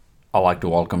I'd like to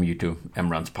welcome you to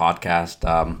Imran's podcast.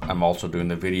 I'm also doing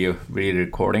the video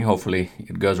recording. Hopefully,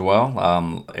 it goes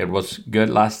well. It was good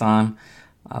last time.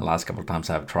 Last couple of times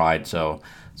I've tried, so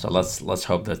let's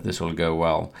hope that this will go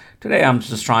well. Today, I'm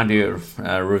just trying to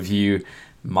review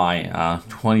my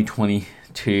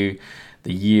 2022,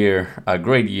 the year, a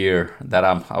great year that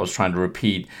I was trying to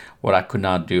repeat what I could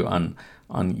not do on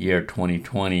year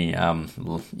 2020.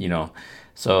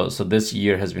 So this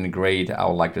year has been great. I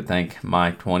would like to thank my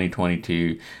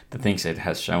 2022, the things it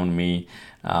has shown me.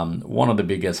 One of the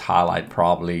biggest highlight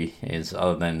probably is,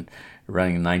 other than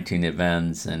running 19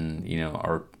 events and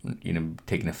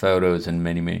taking the photos and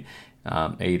many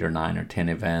 8 or 9 or 10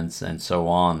 events and so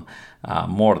on.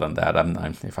 More than that,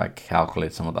 if I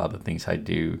calculate some of the other things I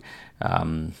do,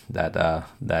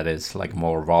 that is like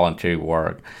more voluntary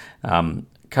work,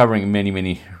 covering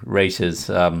many races.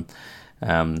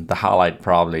 The highlight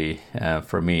probably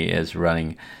for me is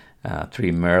running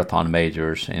 3 marathon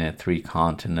majors in a 2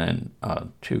 continent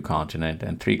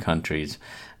and 3 countries.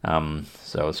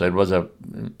 So it was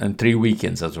and 3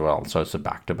 weekends as well. So it's a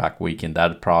back-to-back weekend.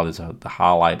 That probably is the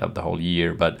highlight of the whole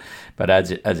year. But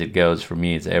as it goes for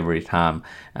me, it's every time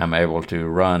I'm able to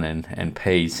run and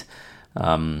pace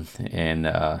and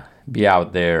be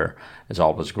out there is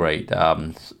always great.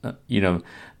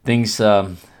 Things.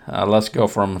 Let's go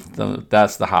from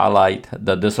that's the highlight.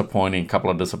 The couple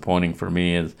of disappointing for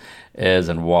me is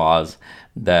and was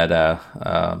that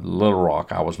Little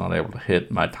Rock, I was not able to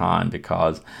hit my time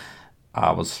because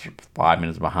I was 5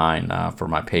 minutes behind for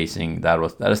my pacing. That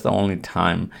is the only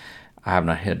time I have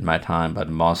not hit my time, but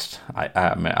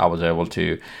I was able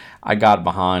to. I got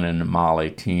behind in mile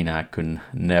 18. I could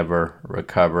never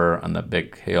recover on the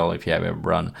big hill if you have ever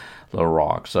run Little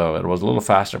Rock. So it was a little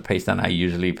faster pace than I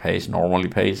normally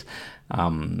pace.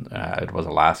 It was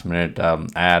a last minute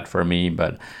ad for me,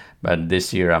 but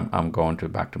this year I'm going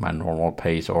back to my normal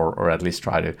pace, or at least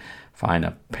try to find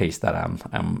a pace that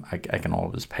I can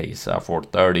always pace,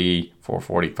 4:30,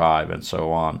 4:45, and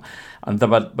so on.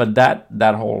 But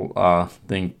that whole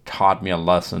thing taught me a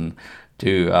lesson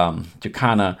to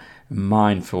kind of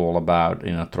mindful about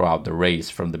throughout the race,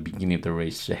 from the beginning of the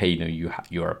race. Hey,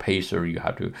 you are a pacer. You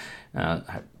have to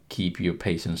keep your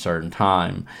pace in a certain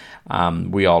time.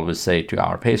 We always say to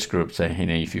our pace group,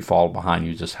 if you fall behind,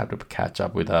 you just have to catch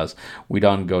up with us. We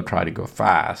don't try to go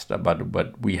fast,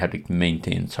 but we have to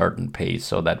maintain certain pace,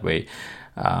 so that way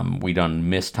we don't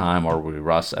miss time or we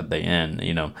rush at the end.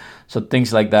 So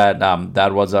things like that.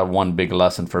 That was one big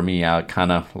lesson for me. I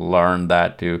kind of learned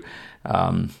that to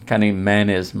kind of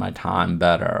manage my time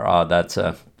better. That's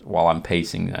while I'm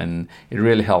pacing, and it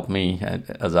really helped me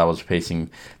as I was pacing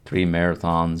 3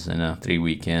 marathons in 3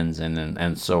 weekends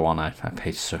and so on. I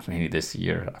paced so many this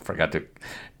year. I forgot to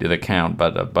do the count,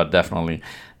 but definitely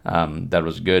that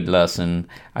was a good lesson.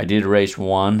 I did race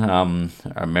one,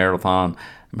 a marathon,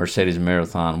 Mercedes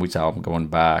Marathon, which I'm going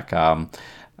back. I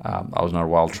was not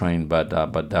well trained, but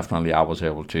definitely I was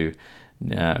able to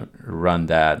run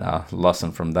that.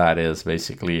 Lesson from that is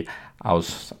basically I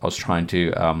was trying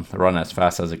to run as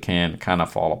fast as I can, kind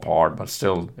of fall apart, but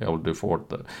still able to do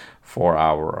 4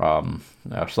 hour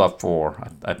sub 4.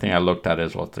 I think I looked at it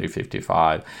as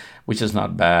 3:55, which is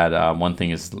not bad. One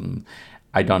thing is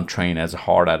I don't train as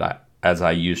hard as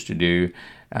I used to do.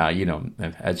 If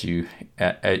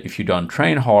you don't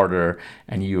train harder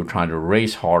and you're trying to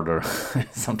race harder,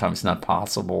 sometimes it's not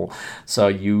possible. So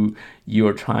you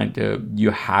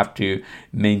have to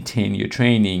maintain your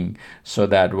training, so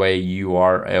that way you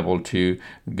are able to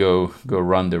go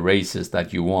run the races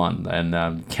that you want, and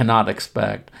cannot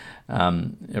expect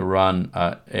run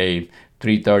a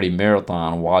 3:30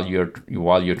 marathon while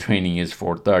your training is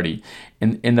 4:30.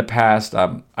 In the past,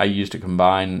 I used to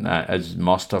combine, as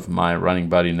most of my running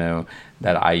buddy know,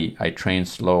 that I train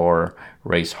slower,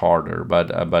 race harder.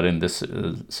 But in this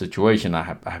situation, I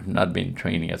have not been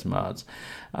training as much.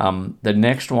 The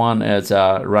next one is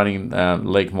running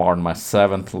Lake Martin, my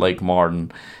 7th Lake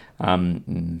Martin.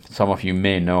 Some of you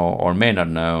may know or may not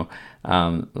know.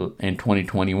 In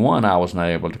 2021, I was not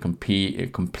able to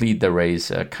complete the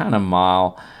race, kind of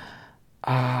mile,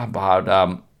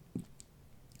 about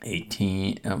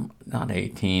 18, not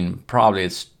 18, probably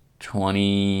it's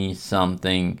 20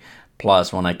 something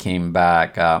plus. When I came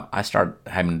back, I started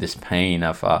having this pain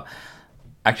of.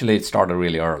 Actually, it started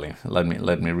really early. Let me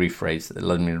rephrase.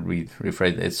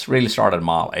 It's really started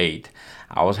mile 8.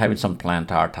 I was having some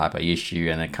plantar type of issue,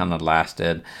 and it kind of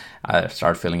lasted. I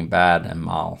started feeling bad, and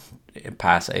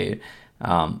past 8,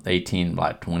 18,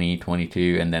 like 20,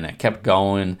 22, and then I kept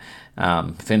going,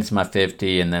 finished my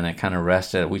 50, and then I kind of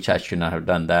rested, which I should not have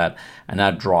done that, and I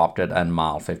dropped it at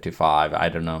mile 55. I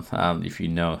don't know if you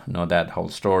know that whole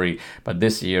story, but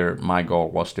this year my goal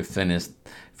was to finish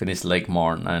Lake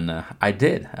Martin, and I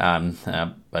did.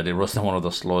 But it was one of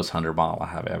the slowest 100-mile I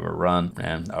have ever run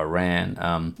and ran.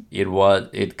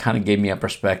 It kind of gave me a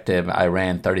perspective. I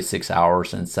ran 36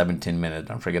 hours and 17 minutes.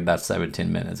 Don't forget that 17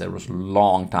 minutes. It was a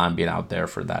long time being out there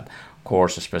for that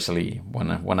course, especially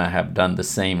when I have done the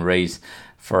same race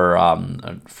for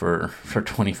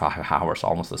 25 hours,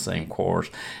 almost the same course.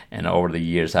 And over the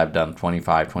years, I've done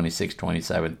 25, 26,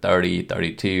 27, 30,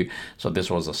 32. So this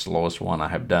was the slowest one I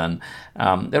have done.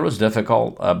 It was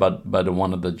difficult, but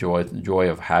one of the joy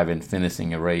of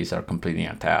finishing a race or completing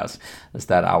a task is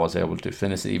that I was able to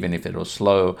finish it, even if it was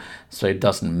slow. So it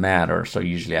doesn't matter. So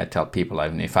usually I tell people,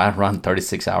 if I run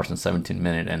 36 hours and 17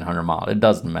 minutes and 100 miles, it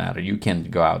doesn't matter. You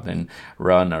can go out and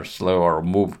run or slow or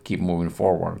keep moving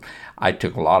forward. I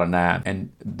took a lot of that, and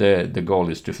the goal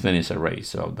is to finish a race.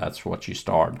 So that's what you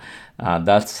start.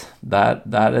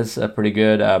 That is pretty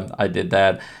good. I did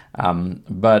that,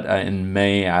 but in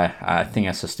May I think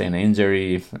I sustained an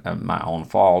injury, my own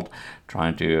fault,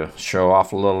 trying to show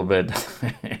off a little bit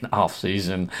in off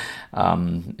season,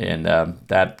 and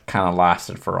that kind of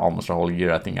lasted for almost a whole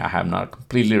year. I think I have not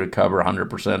completely recovered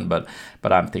 100%, but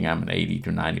I think I'm at 80 to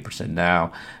 90%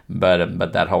 now.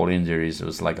 But that whole injury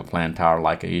was like a plantar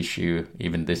like an issue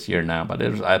even this year now. But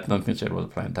I don't consider it was a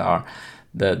plantar.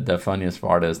 The funniest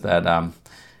part is that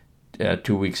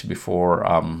 2 weeks before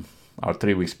or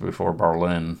 3 weeks before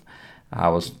Berlin, I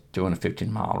was doing a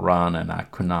 15-mile run, and I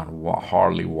could not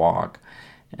hardly walk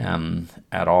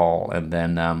at all. And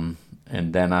then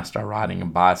I started riding a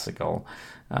bicycle.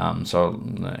 And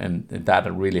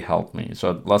that really helped me.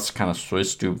 So let's kind of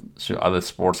switch to other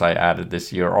sports I added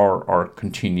this year or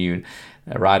continued.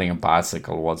 Riding a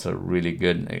bicycle was a really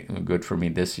good for me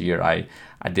this year. I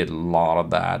did a lot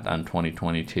of that in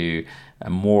 2022.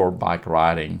 More bike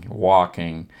riding,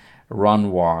 walking,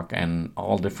 walk, and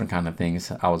all different kind of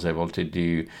things I was able to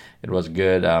do. It was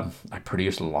good. I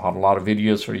produced a lot of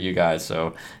videos for you guys.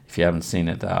 So if you haven't seen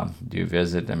it, do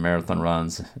visit the Marathon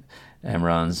Runs.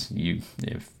 M-Runs,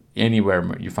 if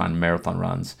anywhere you find Marathon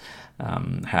Runs,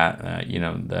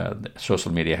 the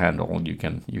social media handle, you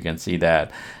can see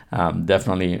that.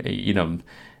 Definitely,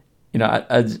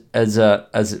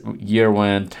 as year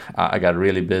went, I got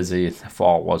really busy.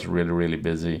 Fall was really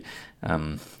busy.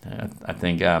 I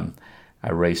think I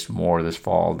raced more this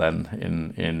fall than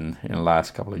in the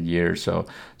last couple of years. So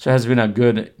it has been a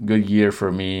good year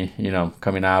for me.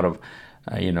 Coming out of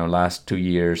last 2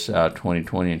 years,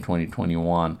 2020 and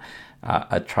 2021,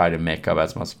 I try to make up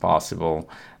as much as possible.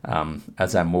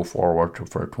 As I move forward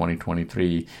for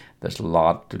 2023, there's a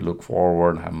lot to look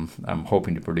forward. I'm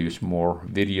hoping to produce more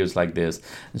videos like this,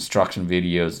 instruction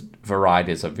videos,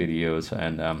 varieties of videos,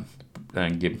 and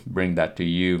bring that to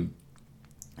you.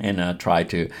 And try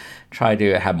to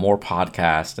have more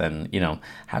podcasts and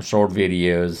have short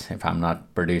videos if I'm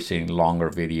not producing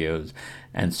longer videos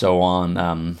and so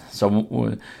on.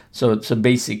 So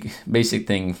basic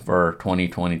thing for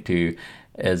 2022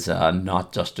 is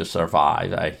not just to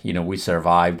survive. We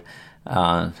survived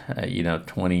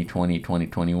 2020,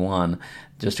 2021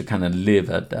 just to kind of live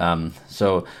it.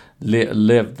 So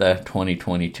live the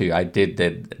 2022. I did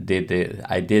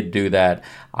do that.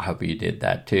 I hope you did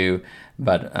that too.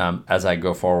 But as I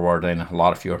go forward, and a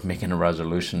lot of you are making a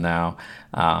resolution now,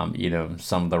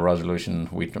 some of the resolution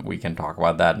we can talk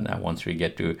about that once we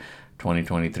get to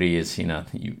 2023 is,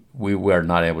 we were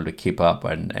not able to keep up,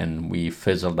 and we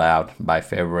fizzled out by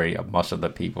February of most of the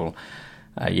people,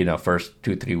 first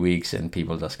 2-3 weeks, and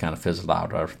people just kind of fizzled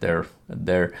out of their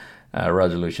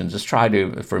resolutions. Just try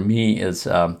to, for me, is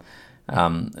for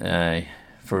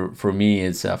me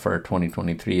is for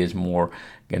 2023 is more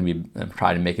going to be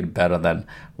try to make it better than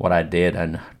what I did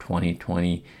in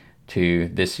 2022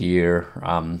 this year.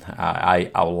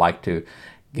 I would like to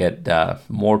get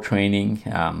more training,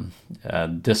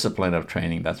 discipline of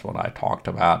training. That's what I talked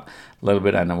about a little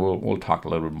bit, and we'll talk a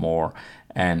little bit more.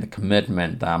 And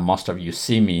commitment. Most of you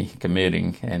see me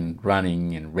committing and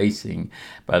running and racing,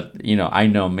 but I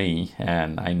know me,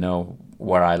 and I know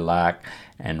where I lack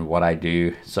and what I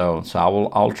do. So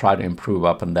I'll try to improve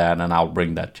up on that, and I'll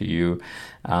bring that to you.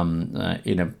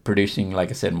 Producing, like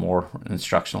I said, more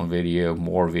instructional video,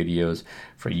 more videos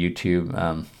for YouTube,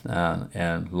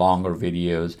 and longer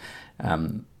videos.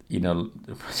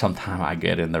 sometimes I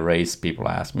get in the race, people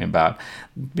ask me about,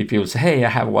 people say, hey, I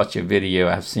have watched your video,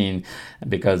 I've seen,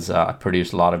 because I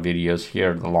produce a lot of videos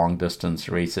here, the long distance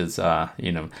races,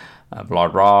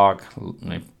 Blood Rock,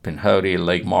 Pinhoti,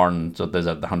 Lake Martin, so there's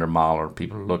at the 100 mile, or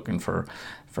people looking for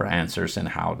answers and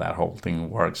how that whole thing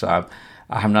works. I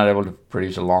am not able to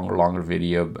produce a longer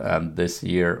video this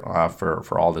year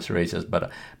for all these races,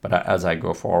 but as I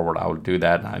go forward, I will do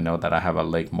that. I know that I have a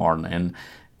Lake Martin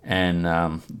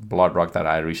and Blood Rock that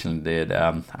I recently did.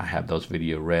 I have those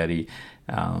video ready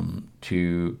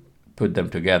to put them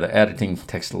together. Editing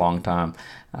takes a long time.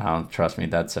 Trust me,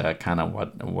 that's kind of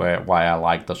why I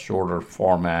like the shorter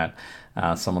format.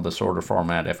 Some of the shorter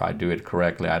format, if I do it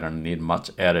correctly, I don't need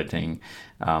much editing.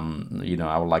 I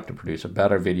would like to produce a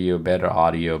better video, better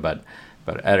audio, but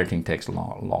editing takes a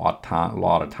lot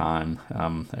of time,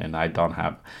 and I don't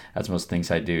have as much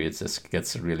things I do. It just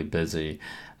gets really busy.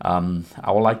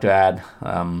 I would like to add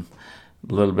a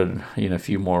little bit, a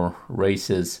few more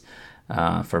races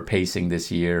for pacing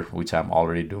this year, which I'm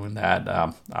already doing that.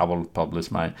 I will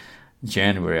publish my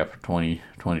January of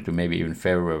 2022, maybe even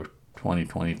February of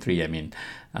 2023. I mean,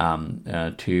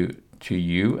 to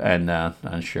you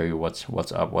and show you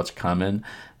what's up, what's coming.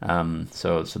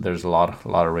 So there's a lot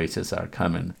of races that are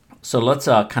coming. So let's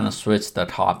kind of switch the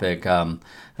topic.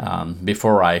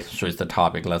 Before I switch the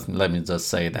topic, let me just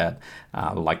say that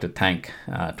I would like to thank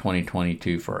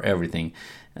 2022 for everything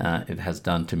it has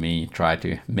done to me. Try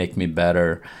to make me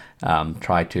better.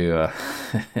 Try to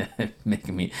make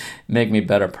me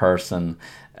better person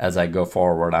as I go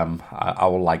forward. I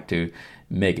would like to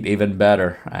make it even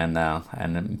better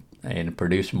and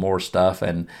produce more stuff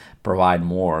and provide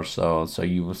more. So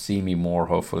you will see me more.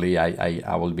 Hopefully,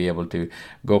 I will be able to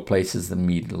go places and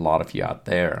meet a lot of you out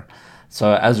there.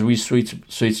 So as we switch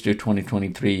to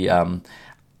 2023,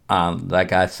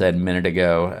 like I said a minute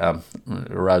ago,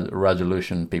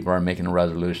 resolution. People are making a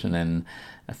resolution and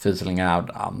fizzling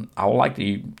out. I would like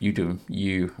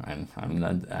you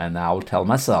and I will tell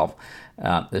myself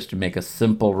is to make a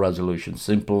simple resolution.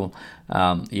 Simple,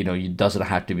 it doesn't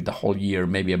have to be the whole year,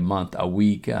 maybe a month, a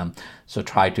week. So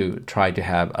try to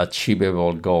have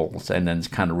achievable goals and then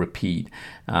kind of repeat.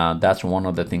 That's one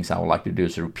of the things I would like to do,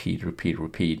 is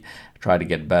repeat. Try to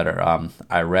get better.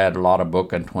 I read a lot of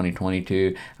books in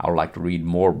 2022. I would like to read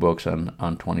more books on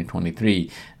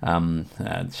 2023.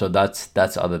 So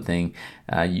that's other thing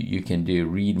you can do.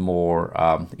 Read more,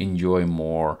 enjoy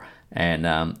more, and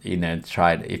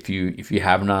try it. If you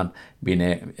have not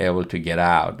been able to get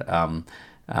out.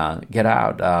 Get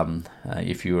out.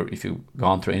 If you've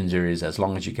gone through injuries, as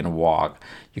long as you can walk,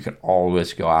 you can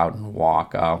always go out and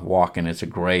walk. Walking is a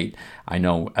great. I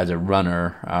know as a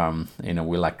runner,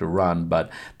 we like to run, but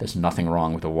there's nothing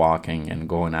wrong with the walking and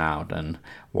going out and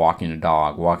walking your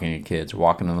dog, walking your kids,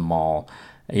 walking in the mall.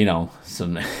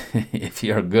 So if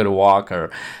you're a good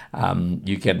walker,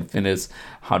 you can finish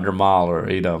 100-mile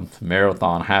or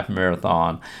marathon, half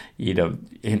marathon,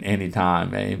 in any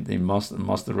time. In most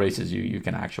of the races, you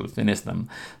can actually finish them.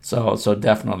 So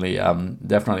definitely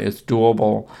it's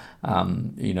doable.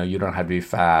 You don't have to be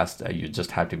fast. You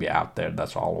just have to be out there.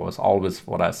 That's always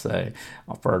what I say.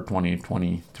 For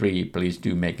 2023, please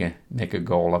do make a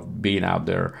goal of being out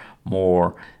there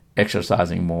more,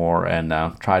 exercising more, and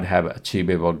try to have an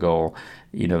achievable goal.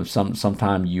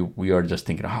 Sometimes we are just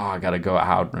thinking, I gotta go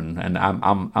out, and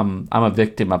I'm a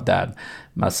victim of that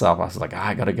myself. I was like,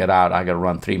 I gotta get out. I gotta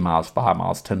run 3 miles, 5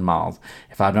 miles, 10 miles.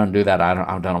 If I don't do that,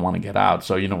 I don't want to get out.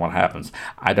 So what happens?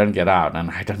 I don't get out,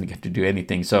 and I don't get to do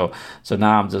anything. So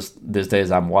now I'm just, these days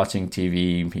I'm watching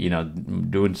TV,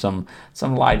 doing some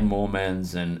light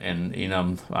movements, and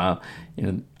I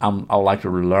would like to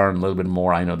learn a little bit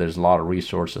more. I know there's a lot of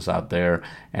resources out there,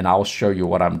 and I'll show you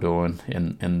what I'm doing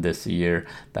in this year.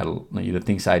 That the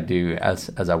things I do as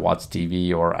I watch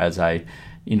TV, or as I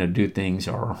do things,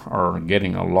 or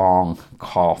getting a long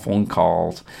phone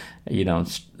calls,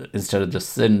 instead of just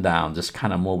sitting down, just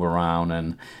kind of move around.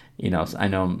 And I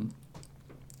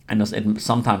know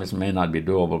sometimes it may not be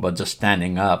doable, but just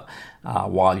standing up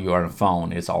while you are on the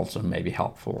phone is also maybe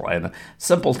helpful. And a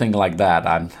simple thing like that.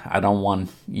 I don't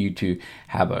want you to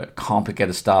have a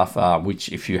complicated stuff, which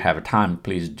if you have time,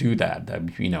 please do that.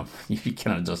 You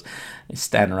cannot just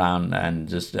stand around and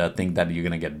just think that you're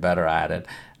going to get better at it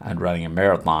and running a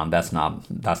marathon. That's not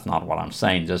what I'm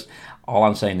saying. All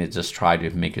I'm saying is just try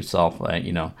to make yourself,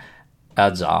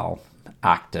 agile,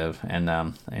 active, and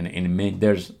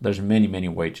there's many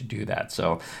ways to do that.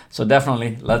 So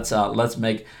definitely let's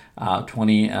make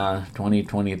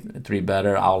 2023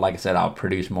 better. Like I said, I'll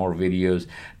produce more videos,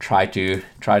 try to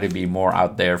be more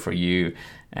out there for you,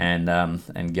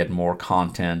 and get more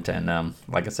content. And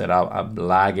like I said, I'm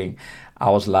lagging. I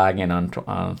was lagging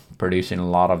on producing a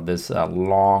lot of this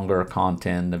longer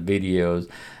content, the videos,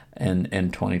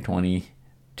 in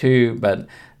 2022. But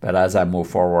as I move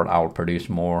forward, I'll produce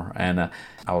more. And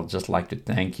I would just like to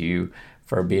thank you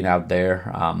for being out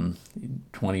there.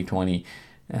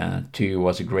 2022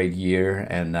 was a great year,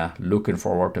 and looking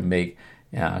forward to make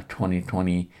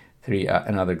 2023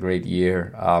 another great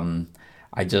year.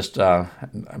 I just,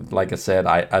 like I said,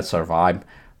 I survived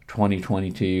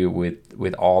 2022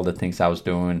 with all the things I was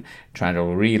doing, trying to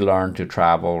relearn to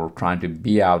travel, trying to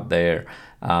be out there.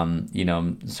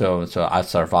 So I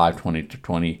survived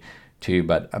 2022,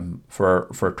 but for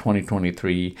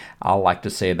 2023, I like to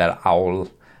say that I will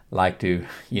like to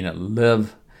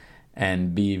live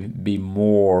and be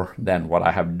more than what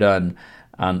I have done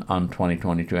on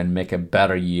 2022, and make a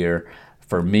better year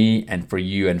for me and for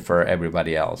you and for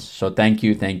everybody else. So thank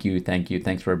you.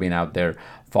 Thanks for being out there.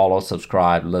 Follow,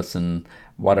 subscribe, listen,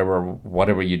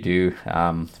 whatever you do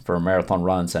for marathon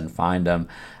runs, and find them.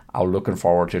 I'm looking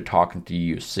forward to talking to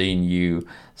you, seeing you.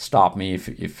 Stop me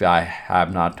if I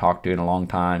have not talked to you in a long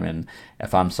time, and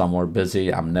if I'm somewhere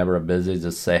busy. I'm never busy.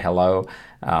 Just say hello.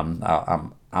 I'm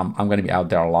going to be out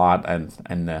there a lot,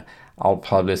 and I'll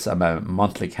publish a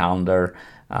monthly calendar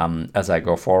as I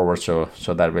go forward, so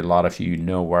that a lot of you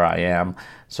know where I am,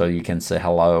 so you can say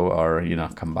hello, or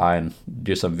come by and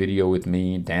do some video with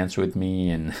me, dance with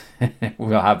me, and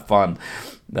we'll have fun.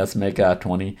 Let's make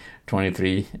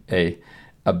 2023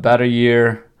 a better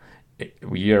year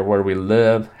where we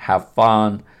live, have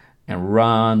fun, and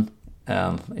run,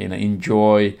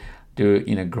 enjoy,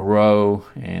 grow,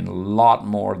 and a lot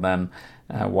more than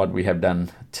what we have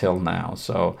done till now.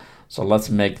 So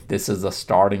let's make this as a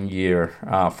starting year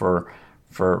for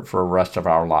the rest of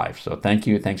our life. So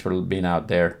thanks for being out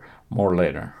there. More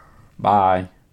later. Bye.